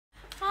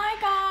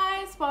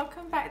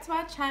welcome back to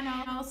our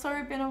channel.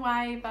 Sorry we've been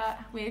away, but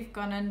we've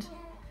gone and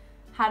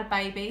had a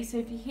baby, so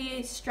if you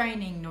hear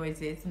straining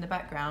noises in the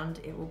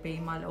background, it will be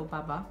my little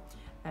bubba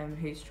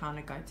who's trying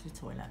to go to the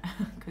toilet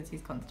because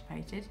he's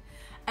constipated.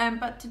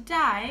 But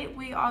today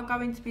we are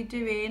going to be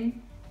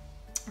doing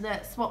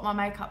the swap my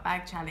makeup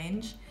bag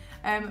challenge,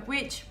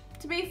 which,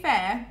 to be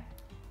fair,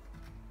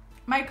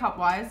 makeup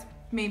wise,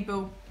 me and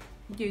Bill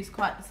use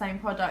quite the same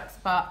products,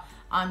 but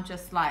I'm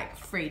just like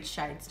 3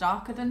 shades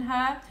darker than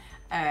her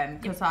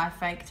because I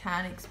fake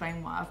tan.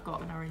 Explain why I've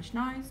got an orange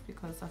nose,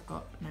 because I've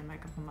got no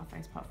makeup on my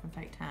face apart from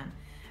fake tan.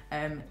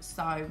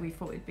 So we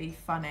thought it'd be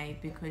funny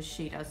because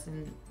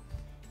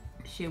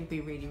she'll be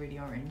really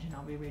orange and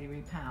I'll be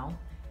really pale,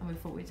 and we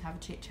thought we'd have a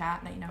chit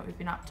chat, let you know what we've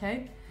been up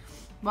to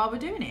while we're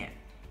doing it.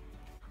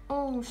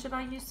 Oh, should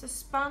I use the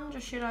sponge or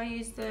should I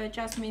use the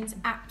Jasmine's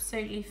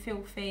Absolutely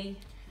Filthy?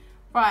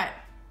 Right,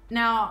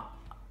 now,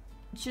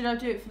 should I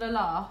do it for the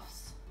laughs?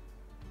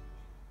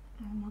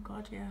 Oh my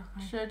god, yeah.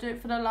 Okay. Should I do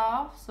it for the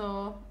laughs,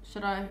 or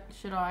should I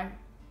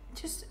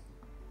just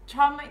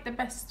try and make the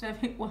best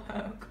of it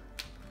work?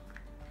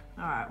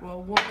 Alright,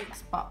 well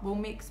we'll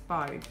mix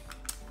both.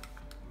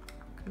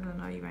 Because I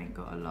know you ain't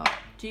got a lot.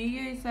 Do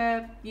you use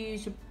your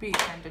beauty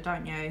blender,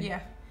 don't you? Yeah.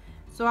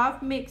 So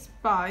I've mixed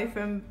both,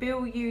 and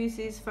Bill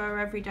uses for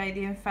everyday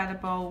the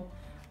Infallible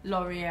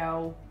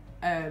L'Oreal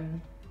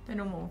The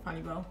normal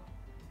Infallible.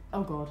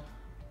 oh god.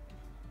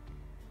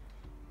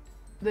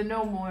 The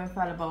normal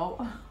Infallible.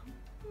 Man,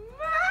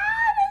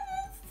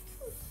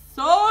 this is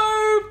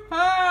so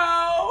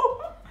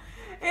pale.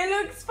 It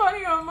looks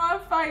funny on my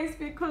face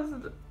because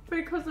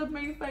of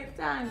me fake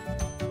tan.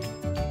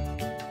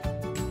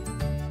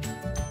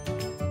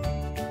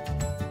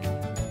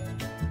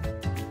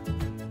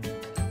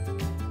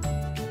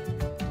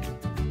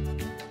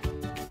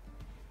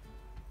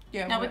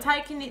 Yeah. Now we're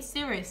taking it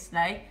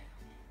seriously.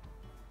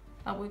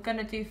 Like, we're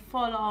gonna do full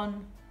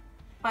on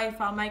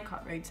both our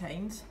makeup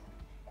routines,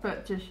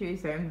 but just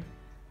using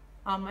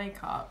our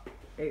makeup.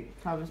 It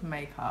covers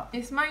makeup.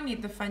 It's mainly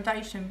the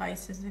foundation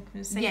bases and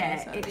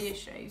concealers that are the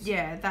issues.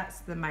 Yeah, that's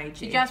the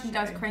major issue. Jasmine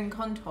does cream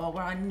contour,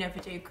 where I never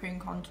do cream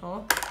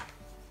contour.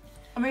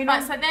 I mean,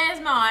 right, so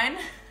there's mine.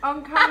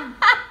 On camera.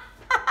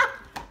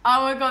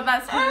 Oh my god,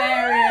 that's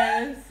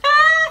hilarious.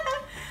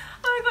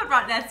 Oh my god,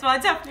 right there, so I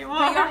definitely Put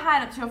want. your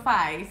hand up to your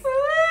face.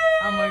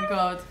 Oh my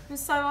god.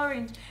 It's so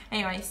orange.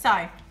 Anyway, so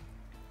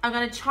I'm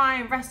gonna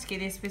try and rescue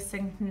this with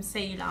some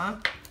concealer.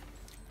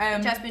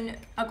 Jasmine,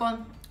 go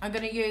on. I'm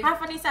gonna use. How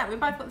funny is that? We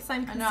both got the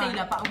same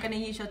concealer, but I'm gonna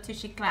use your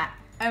Tushy Clat.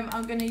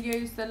 I'm gonna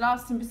use the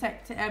Lasting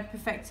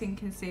Perfecting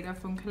Concealer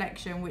from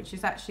Collection, which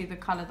is actually the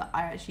colour that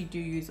I actually do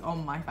use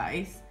on my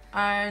face.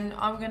 And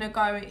I'm gonna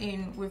go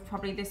in with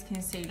probably this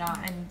concealer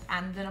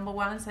and the number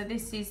 1. So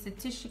this is the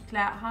Tushy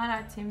Clat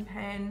highlighting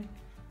pen.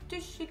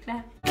 Tushy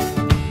Clat.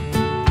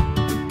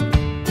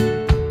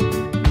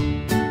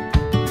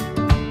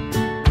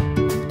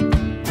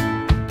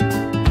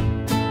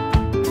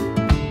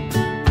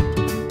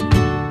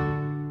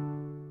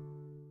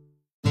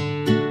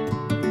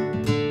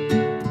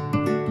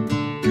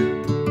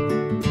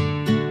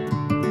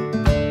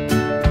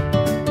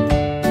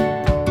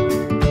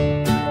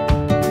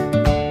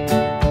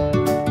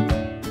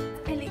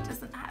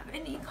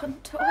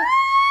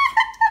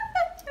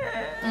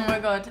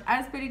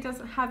 As Billy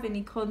doesn't have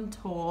any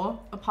contour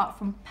apart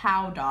from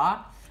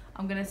powder,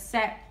 I'm gonna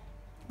set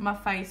my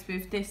face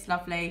with this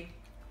lovely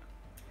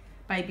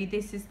baby.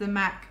 This is the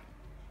MAC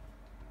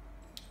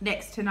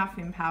Next to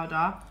Nothing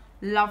powder.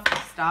 Love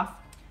this stuff.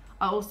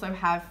 I also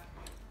have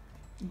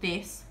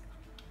this.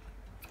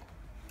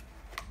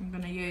 I'm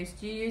gonna use.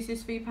 Do you use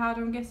this for your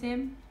powder, I'm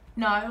guessing?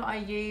 No, I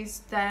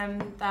used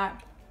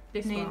that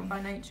Nude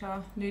by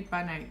Nature. Nude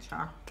by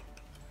Nature.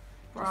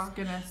 Brush. Just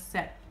gonna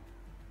set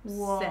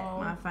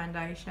Whoa. my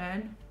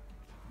foundation.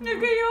 Look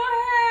at your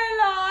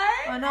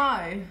hairline. I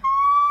know.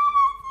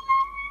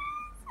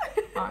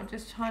 I'm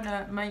just trying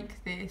to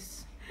make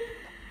this.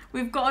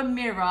 We've got a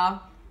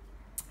mirror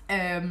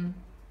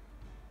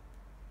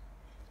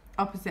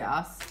opposite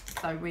us,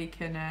 so we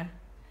can.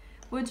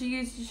 What do you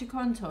use as your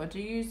contour? Do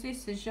you use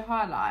this as your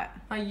highlight?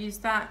 I use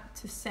that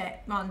to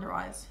set my under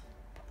eyes.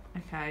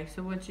 Okay,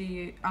 so what do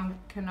you? I'm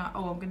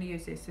gonna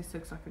use this. This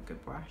looks like a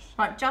good brush.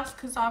 Right, just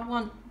because I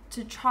want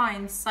to try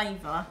and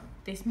savour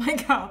this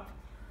makeup.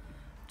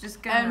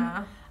 Just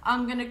gonna.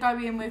 I'm gonna go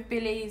in with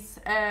Billy's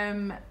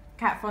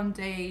Kat Von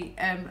D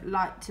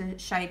light to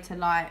shade to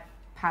light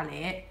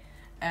palette,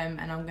 and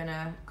I'm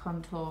gonna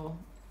contour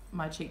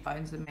my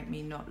cheekbones and make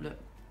me not look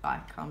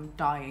like I'm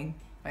dying,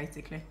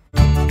 basically.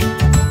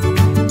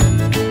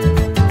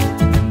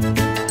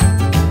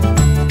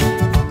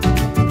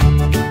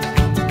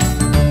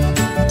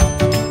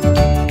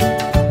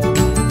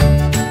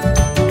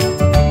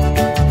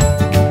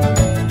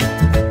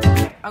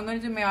 I'm going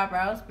to do my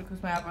eyebrows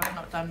because my eyebrows are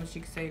not done. As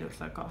you can see, it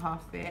looks like I've got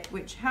half of it,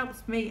 which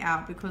helps me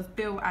out because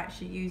Bill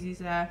actually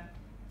uses a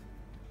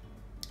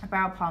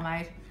brow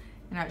pomade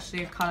in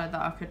actually a colour that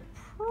I could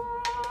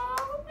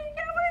probably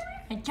get away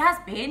with. And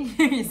Jasmine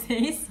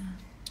uses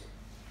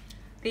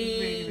the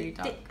really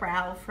dark. Dip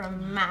Brow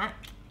from MAC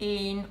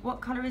in,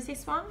 what colour is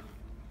this one?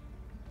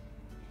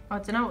 I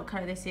don't know what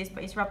colour this is,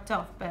 but it's rubbed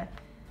off. But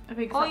I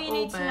think all you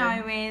need to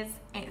know is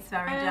it's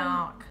very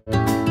dark.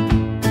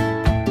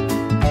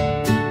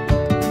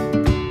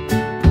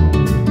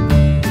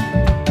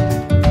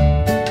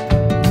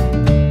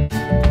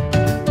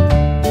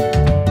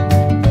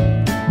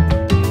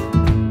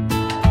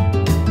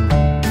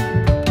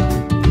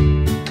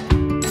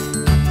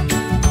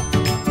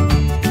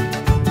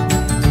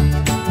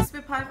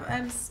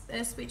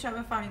 Switch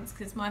over phones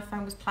because my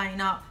phone was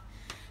playing up.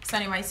 So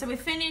anyway, so we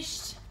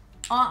finished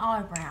our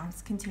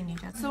eyebrows. Continue,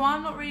 Jen. So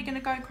I'm not really going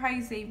to go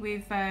crazy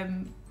with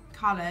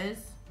colours.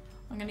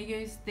 I'm going to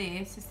use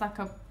this. It's like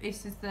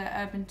this is the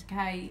Urban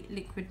Decay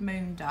Liquid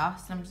Moon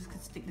Dust. I'm just going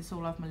to stick this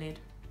all over my lid.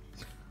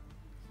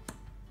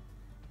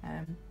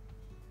 And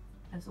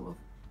sort of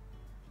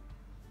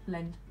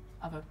blend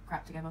other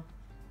crap together.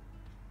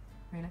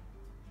 Really.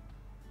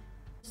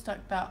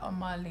 Stuck that on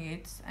my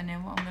lids, and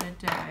then what I'm going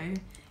to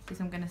do is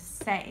I'm going to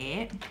set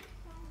it.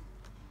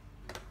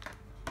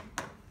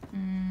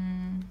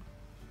 I'm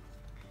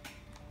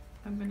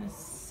going to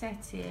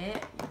set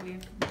it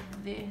with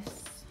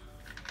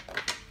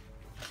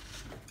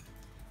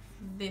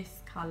this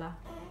colour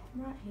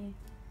right here.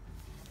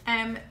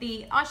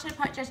 The eyeshadow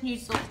palette Jess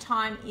uses all the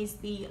time is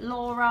the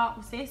Laura,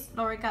 what's this?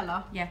 Laura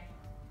Geller? Yeah.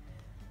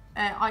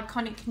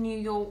 Iconic New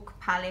York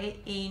palette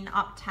in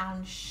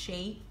Uptown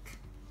Chic.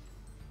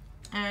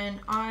 And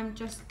I'm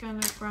just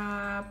gonna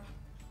grab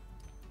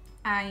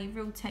a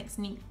Real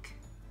Technique,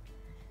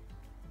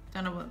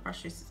 don't know what the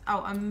brush is,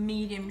 oh, a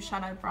medium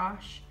shadow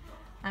brush.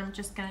 I'm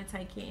just gonna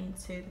take it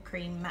into the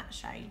cream matte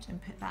shade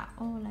and put that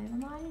all over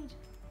my lid.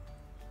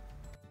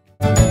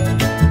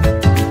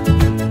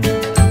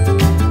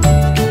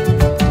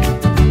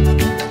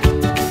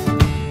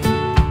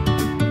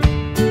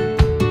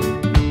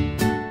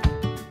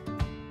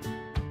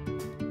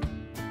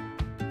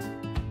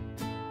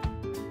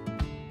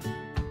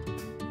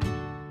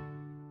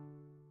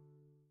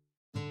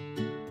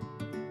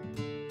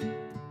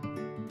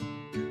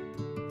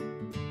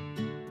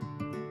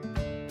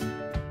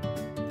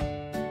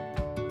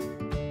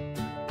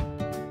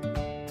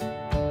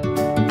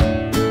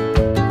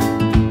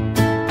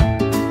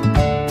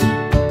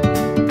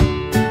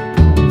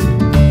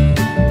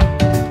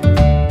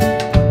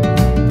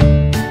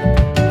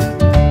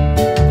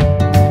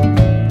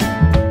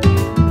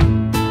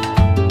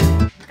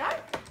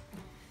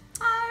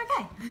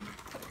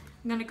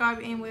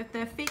 In with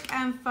the Thick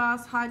and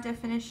Fast High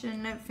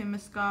Definition Thin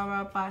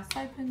Mascara by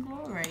Soap and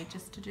Glory,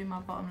 just to do my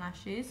bottom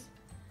lashes.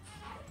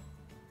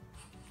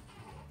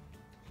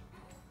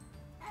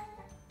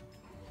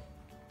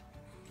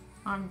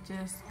 I'm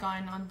just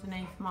going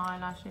underneath my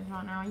eyelashes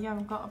right now. You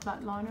haven't got a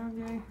black liner, have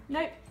you?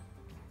 Nope.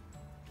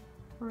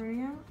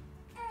 Brilliant.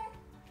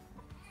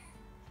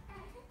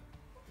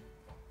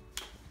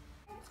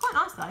 It's quite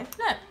nice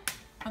though. Look,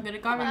 I'm going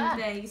to go in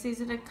with these.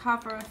 These are the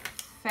Cover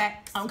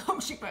Effects. Oh,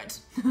 gosh, you would.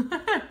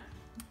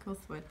 Of course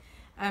would.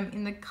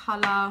 In the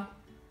colour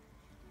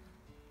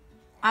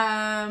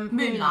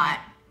Moonlight.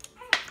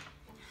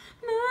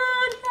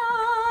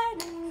 Moonlight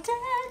and dancing.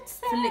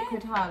 It's a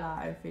liquid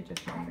highlighter if you're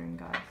just wondering,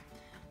 guys.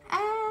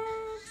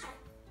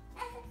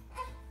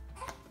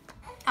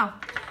 Oh,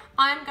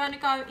 I'm going to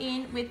go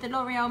in with the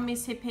L'Oreal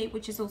Miss Hippie,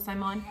 which is also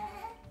mine.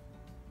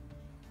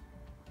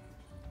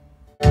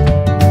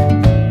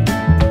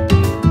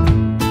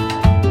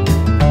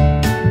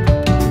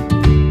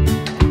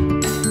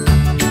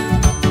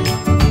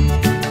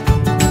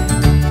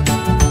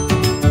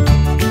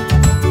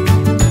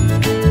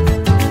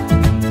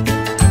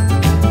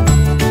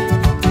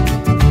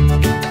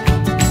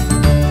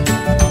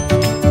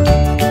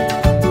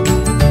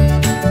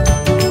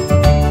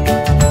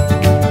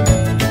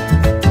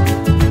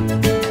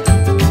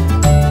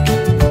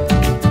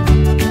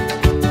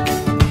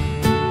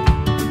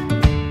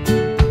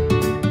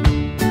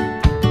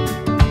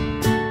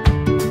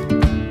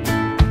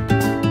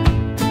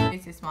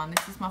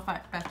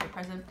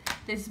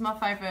 This is my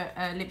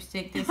favourite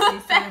lipstick. This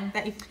is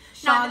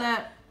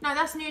Charlotte. No,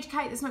 that's Nude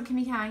Kate. That's not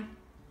Kimmy K. Yeah,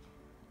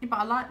 but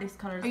I like this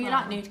colour as well. You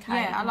like Nude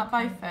Kate? Yeah, I like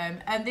both of them.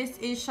 And this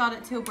is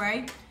Charlotte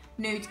Tilbury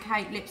Nude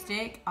Kate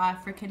lipstick. I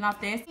freaking love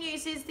this. It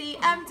uses the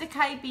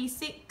Decay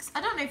B6.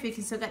 I don't know if you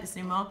can still get this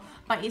anymore,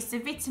 but it's the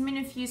Vitamin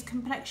Infused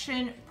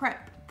Complexion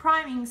Prep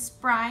Priming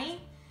Spray.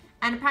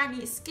 And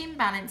apparently it's skin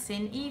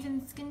balancing,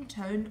 even skin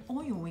tone,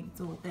 oil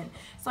absorbent.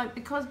 So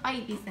because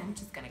babies, I'm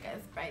just gonna go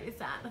spray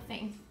this out of the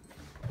thing.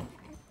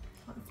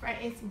 What the spray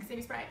is, you can see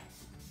me spray it.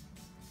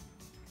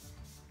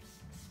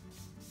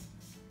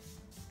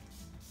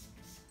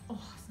 Oh,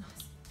 it's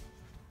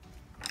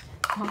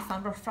nice. Nice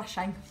and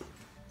refreshing.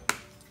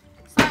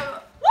 So,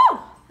 woo!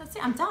 That's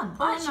it, I'm done.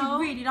 I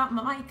actually really like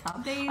my makeup.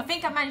 I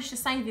think I managed to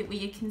save it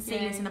with your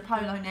concealers and a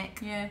polo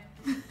neck. Yeah.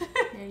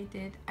 Yeah, you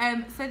did.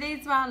 So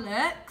these are our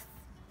looks.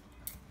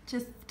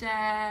 Just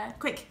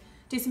Quick,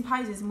 do some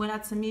poses and we'll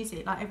add some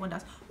music like everyone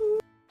does.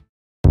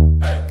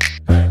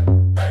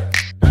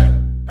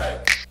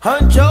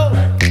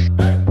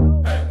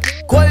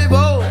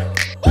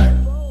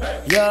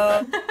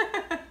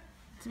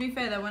 To To be be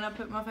fair though, when I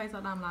put my face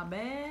like that, I'm like,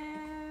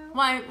 "Bear."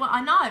 Well,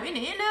 I know,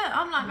 innit? Look,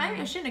 I'm like,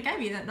 maybe I shouldn't have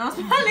gave you that nice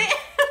palette.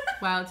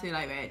 Well, too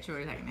late, bitch. You're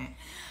already taking it.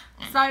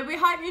 So we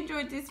hope you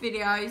enjoyed this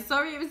video.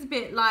 Sorry it was a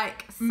bit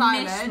like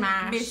silent,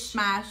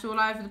 mishmash all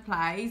over the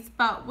place,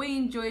 but we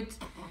enjoyed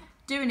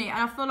doing it, and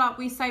I feel like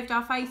we saved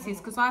our faces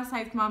because I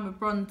saved mine with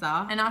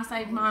bronzer And I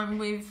saved mine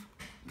with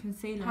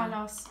concealer.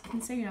 Palos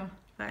concealer.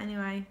 But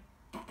anyway,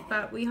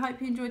 but we hope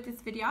you enjoyed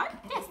this video.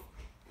 Yes.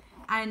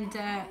 And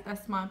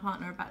that's my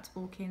partner about to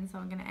walk in, so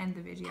I'm going to end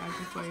the video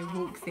before he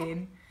walks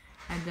in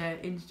and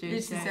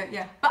introduce her.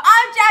 Yeah. But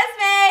I'm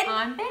Jasmine.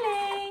 I'm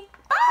Billy.